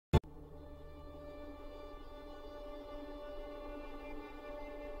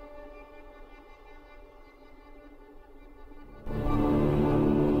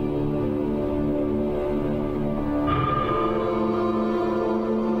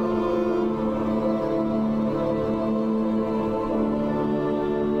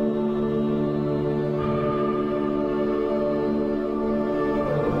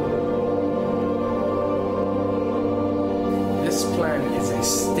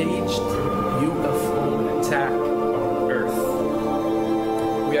staged UFO attack on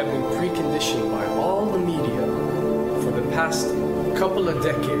Earth. We have been preconditioned by all the media for the past couple of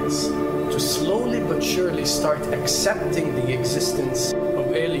decades to slowly but surely start accepting the existence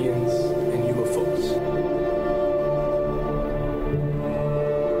of aliens and UFOs.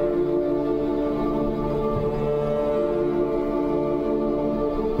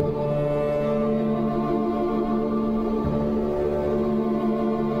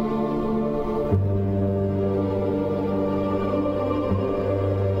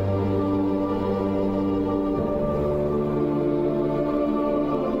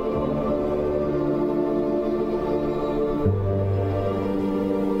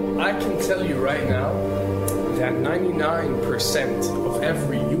 I can tell you right now that 99% of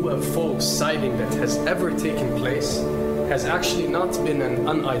every UFO sighting that has ever taken place has actually not been an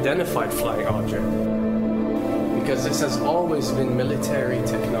unidentified flying object, because this has always been military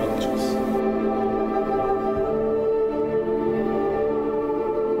technologies.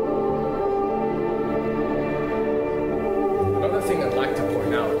 Another thing I'd like to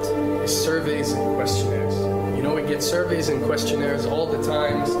point out is surveys and questionnaires. You know, we get surveys and questionnaires all the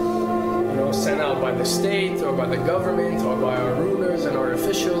time, sent out by the state or by the government or by our rulers and our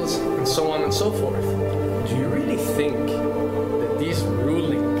officials and so on and so forth. Do you really think that these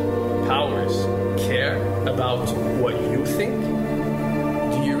ruling powers care about what you think?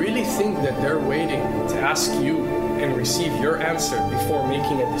 Do you really think that they're waiting to ask you and receive your answer before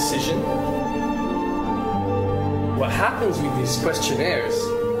making a decision? What happens with these questionnaires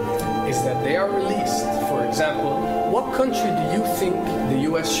is that they are released. For example, what country do you think the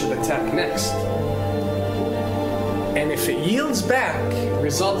US should attack next? And if it yields back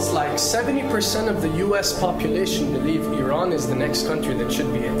results like 70% of the US population believe Iran is the next country that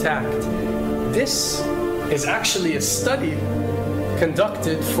should be attacked, this is actually a study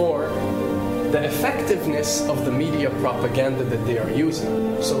conducted for the effectiveness of the media propaganda that they are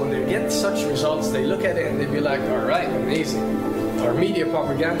using. So when they get such results, they look at it and they be like, all right, amazing. Our media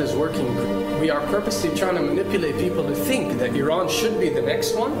propaganda is working. We are purposely trying to manipulate people to think that Iran should be the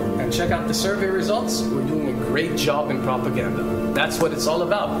next one, and check out the survey results. We're doing a great job in propaganda. That's what it's all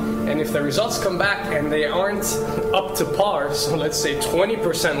about. And if the results come back and they aren't up to par, so let's say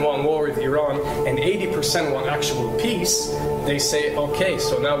 20% want war with Iran and 80% want actual peace, they say, okay,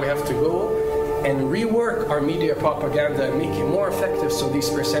 so now we have to go and rework our media propaganda and make it more effective so these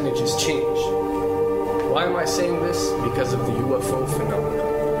percentages change. Why am I saying this? Because of the UFO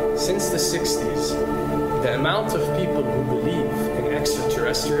phenomena. Since the 60s, the amount of people who believe in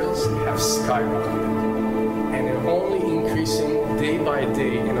extraterrestrials have skyrocketed, and they're only increasing day by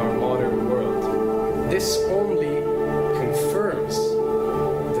day in our modern world. This only confirms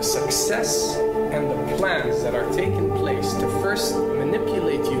the success and the plans that are taking place to first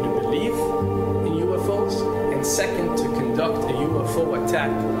manipulate you to believe in UFOs, and second, to conduct a UFO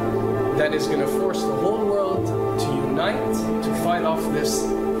attack that is going to force the whole world to unite to fight off this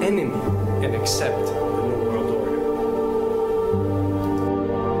enemy and accept the New World Order.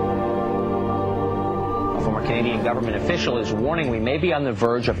 A former Canadian government official is warning we may be on the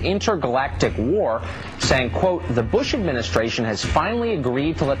verge of intergalactic war, saying, quote, the Bush administration has finally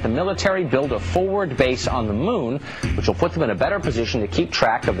agreed to let the military build a forward base on the moon, which will put them in a better position to keep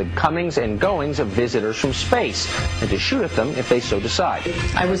track of the comings and goings of visitors from space, and to shoot at them if they so decide.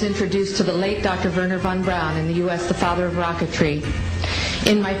 I was introduced to the late Dr. Wernher von Braun in the U.S., the father of rocketry.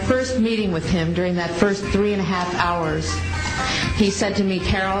 In my first meeting with him, during that first 3.5 hours, he said to me,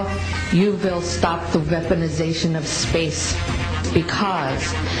 Carol, you will stop the weaponization of space,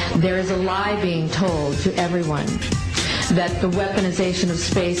 because there is a lie being told to everyone that the weaponization of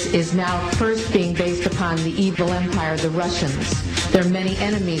space is now first being based upon the evil empire, the Russians. There are many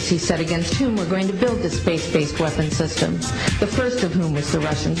enemies, he said, against whom we're going to build the space-based weapon systems, the first of whom was the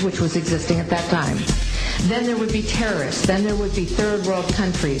Russians, which was existing at that time. Then there would be terrorists. Then there would be third world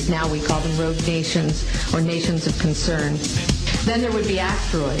countries. Now we call them rogue nations or nations of concern. Then there would be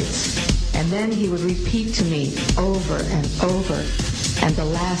asteroids. And then he would repeat to me over and over, and the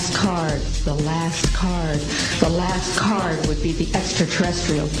last card, the last card, the last card would be the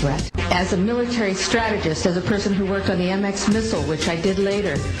extraterrestrial threat. As a military strategist, as a person who worked on the MX missile, which I did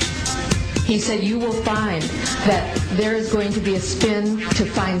later, he said, you will find that there is going to be a spin to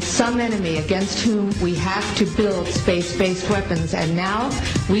find some enemy against whom we have to build space-based weapons, and now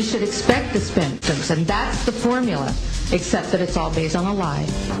we should expect the spin. And that's the formula, except that it's all based on a lie.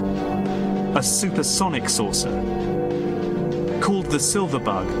 A supersonic saucer. Called the Silver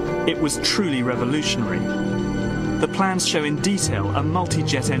Bug, it was truly revolutionary. The plans show in detail a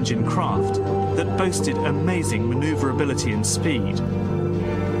multi-jet engine craft that boasted amazing maneuverability and speed.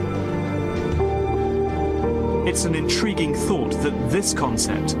 It's an intriguing thought that this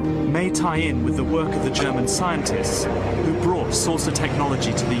concept may tie in with the work of the German scientists who brought saucer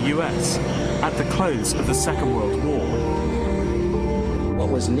technology to the US at the close of the Second World War. What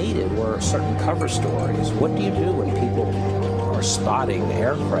was needed were certain cover stories. What do you do when people are spotting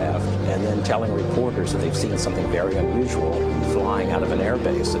aircraft and then telling reporters that they've seen something very unusual flying out of an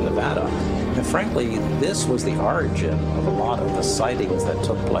airbase in Nevada? And frankly, this was the origin of a lot of the sightings that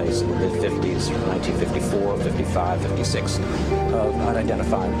took place in the mid-50s, 1954, 55, 56, of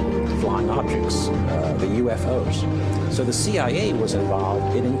unidentified flying objects, the UFOs. So the CIA was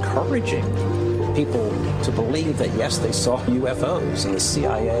involved in encouraging people to believe that, yes, they saw UFOs, and the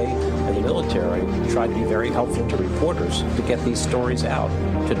CIA and the military tried to be very helpful to reporters to get these stories out,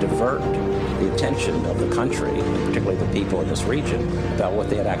 to divert the attention of the country, and particularly the people in this region, about what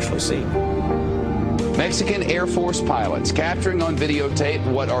they had actually seen. Mexican Air Force pilots capturing on videotape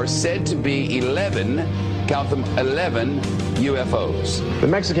what are said to be 11, count them, 11 UFOs. The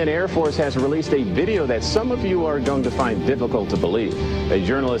Mexican Air Force has released a video that some of you are going to find difficult to believe. A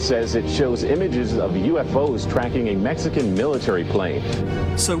journalist says it shows images of UFOs tracking a Mexican military plane.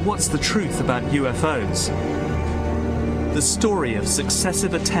 So what's the truth about UFOs? The story of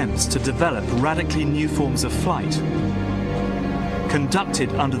successive attempts to develop radically new forms of flight,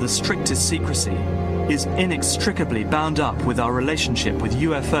 conducted under the strictest secrecy, is inextricably bound up with our relationship with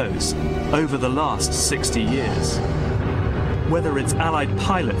UFOs over the last 60 years. Whether it's Allied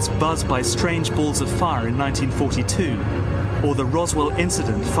pilots buzzed by strange balls of fire in 1942, or the Roswell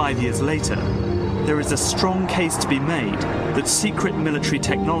incident 5 years later, there is a strong case to be made that secret military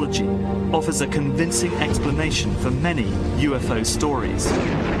technology offers a convincing explanation for many UFO stories.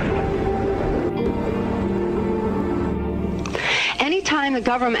 Anytime the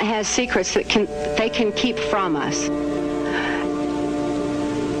government has secrets that they can keep from us,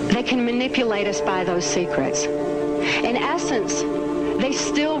 they can manipulate us by those secrets. In essence, they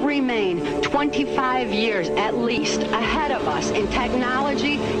still remain 25 years at least ahead of us in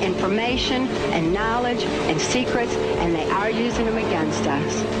technology, information, and knowledge, and secrets, and they are using them against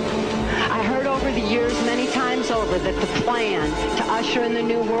us. I heard over the years many times over that the plan to usher in the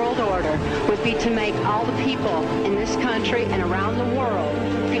New World Order would be to make all the people in this country and around the world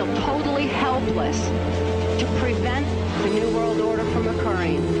feel totally helpless to prevent the New World Order from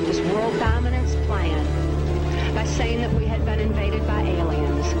occurring, this world dominance plan, by saying that we had been invaded by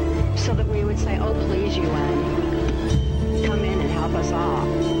aliens, so that we would say, oh, please, UN, come in and help us all.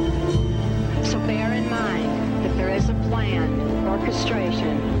 So bear in mind that there is a planned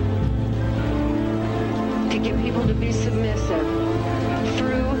orchestration to get people to be submissive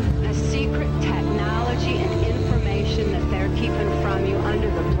through a secret technology and information that they're keeping from you under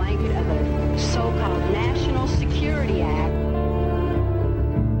the blanket of a so-called National Security Act.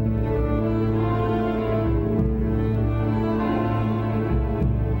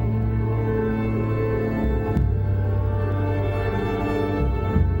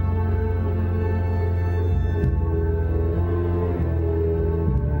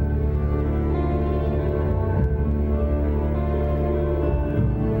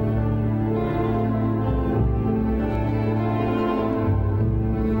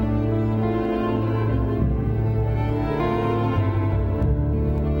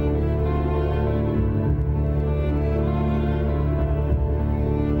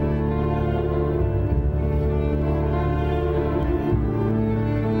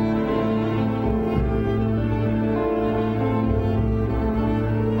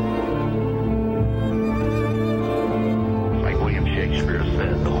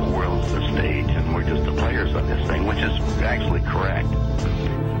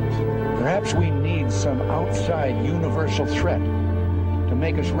 Perhaps we need some outside universal threat to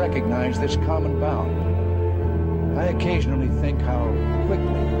make us recognize this common bound. I occasionally think how quickly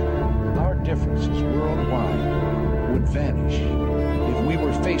our differences worldwide would vanish if we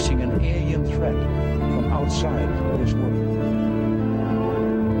were facing an alien threat from outside this world.